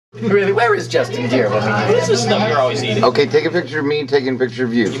Really, where is Justin Deere? This is stuff you're always eating. Okay, take a picture of me, taking a picture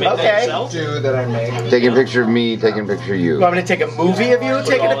of you. Okay. Taking a picture of me, taking a picture of you. You want me to take a movie of you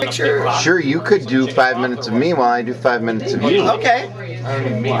taking a picture? Sure, you could do 5 minutes of me while I do 5 minutes of you. Okay.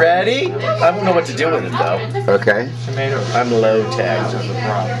 Ready? I don't know what to do with it though. Okay. I'm low tech.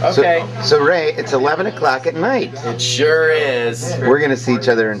 Okay. So Ray, it's 11 o'clock at night. It sure is. We're gonna see each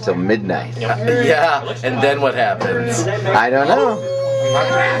other until midnight. Yeah, and then what happens? I don't know.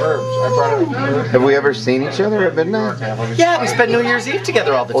 Have we ever seen each other at midnight? Yeah, we spend New Year's Eve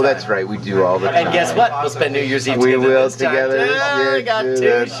together all the time. Oh, that's right. We do all the time. And guess what? We'll spend New Year's Eve We together. will this time. together. Oh, we got 2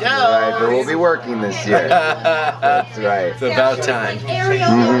 That's shows. right, but we'll be working this year. That's right. It's about time.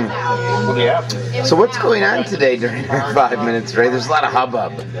 So what's going on today during our 5 minutes, Ray? There's a lot of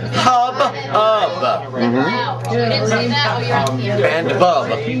hubbub. Hub. And bub.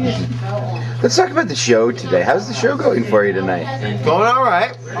 Let's talk about the show today. How's the show going for you tonight? Going all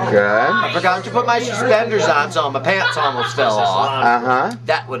right. Good. I forgot to put my suspenders on, so my pants almost fell off. Uh-huh.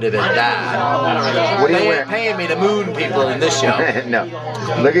 That would have been bad. What do you They wear? ain't paying me to moon people in this show. No.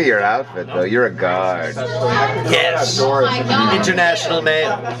 Look at your outfit, though. You're a guard. Yes. International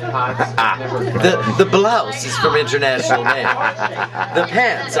Mail. The blouse is from International Mail. The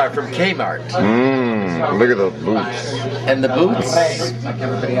pants are from Kmart. Look at those boots. And the boots?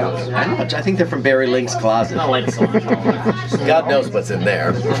 I think they're from Barry Link's closet. God knows what's in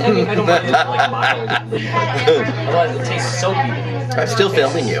there. Otherwise it tastes soapy to me. I'm still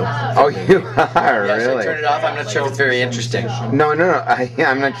filming you. Oh, you are, Yes, really? I turn it off. I'm not sure if it's very interesting. No.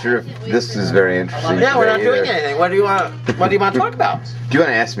 I'm not sure if this is very interesting. Yeah, we're not today doing either. anything. What do you want to talk about? Do you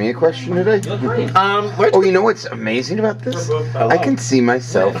want to ask me a question today? Oh, you know what's amazing about this? I can see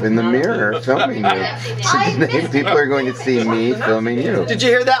myself in the mirror filming you. So today people are going to see me filming you. Did you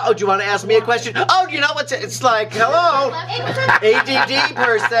hear that? Oh, do you want to ask me a question? Oh, you know what? It's like, hello, ADD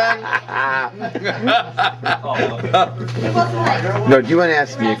person. No, do you want to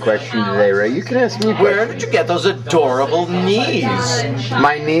ask me a question today, Ray? You can ask me a question. Where did you get those adorable knees?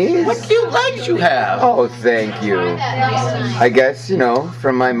 My knees? What cute legs you have. Oh, thank you. I guess,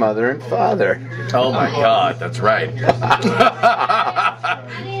 from my mother and father. Oh my God, that's right.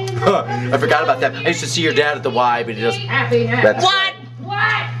 I forgot about that. I used to see your dad at the Y, but he doesn't. That's What?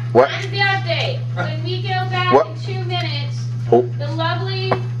 What? Here's the update. When we go back What? in 2 minutes, Oh. the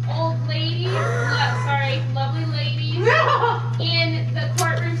lovely old ladies, lovely ladies in the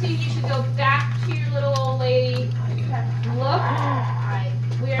courtroom scene, you should go back to your little old lady. Look.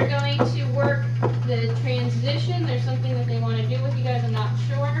 We are going to work the transition. There's something that they want to do with you guys, I'm not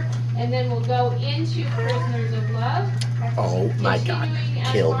sure. And then we'll go into Prisoners of Love. Oh my God, Continuing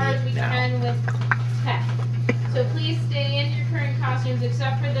kill as far as me we now. can with tech. So please stay in your current costumes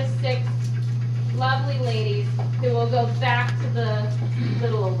except for the 6 lovely ladies who will go back to the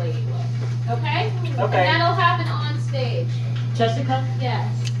little old lady look. Okay? And that'll happen on stage. Jessica?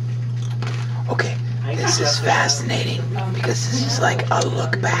 Yes. Okay, this is fascinating because this is like a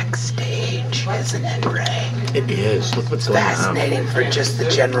look backstage, isn't it, Ray? It is. Look what's going on. Fascinating for just the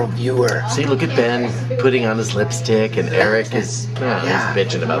general viewer. See, look at Ben putting on his lipstick, and Eric is he's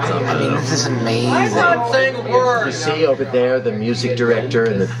bitching about something. I mean, this is amazing. You see over there the music director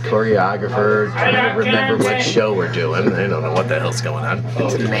and the choreographer trying to remember what show we're doing. They don't know what the hell's going on.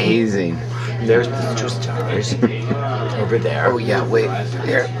 It's amazing. There's the two stars over there. Oh yeah, wait.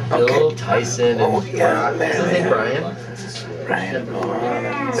 Here. Bill Okay. Tyson and Oh yeah, what's his name? there. Brian? Brian.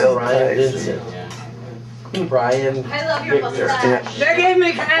 Brian Vincent. Brian I love your Victor. mustache. They gave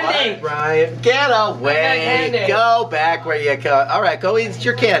me candy! Brian, get away. candy. Go back where you go. All right, go eat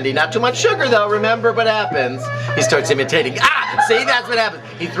your candy. Not too much sugar, though. Remember what happens. He starts imitating. See, that's what happens.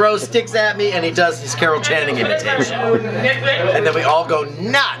 He throws sticks at me, and he does his Carol Channing imitation. And then we all go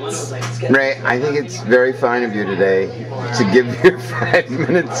nuts. Ray, I think it's very fine of you today to give your 5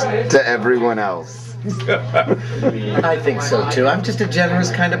 minutes to everyone else. I think so, too. I'm just a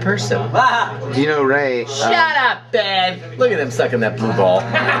generous kind of person. You know, Ray. Shut up, Ben. Look at him sucking that blue ball.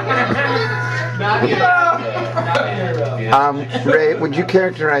 Ray, would you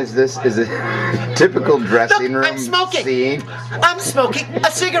characterize this as a typical dressing room I'm smoking. scene? I'm smoking a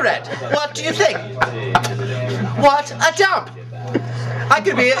cigarette. What do you think? What a dump! I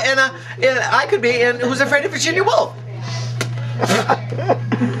could be in Who's Afraid of Virginia Woolf.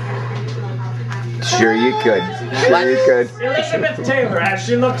 Sure you could. Sure you could. Elizabeth Taylor, as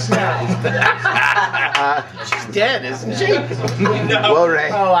she looks now. She's dead, isn't she? Well, Ray.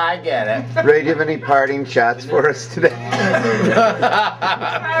 Oh, I get it. Ray, do you have any parting shots for us today?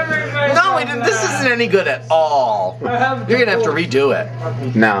 No, this isn't any good at all. You're gonna have to redo it.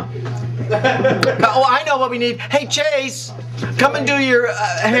 No. Oh, I know what we need. Hey, Chase, come and do your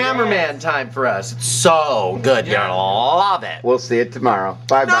Hammerman time for us. It's so good. You're gonna love it. We'll see it tomorrow.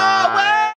 Bye-bye. No way!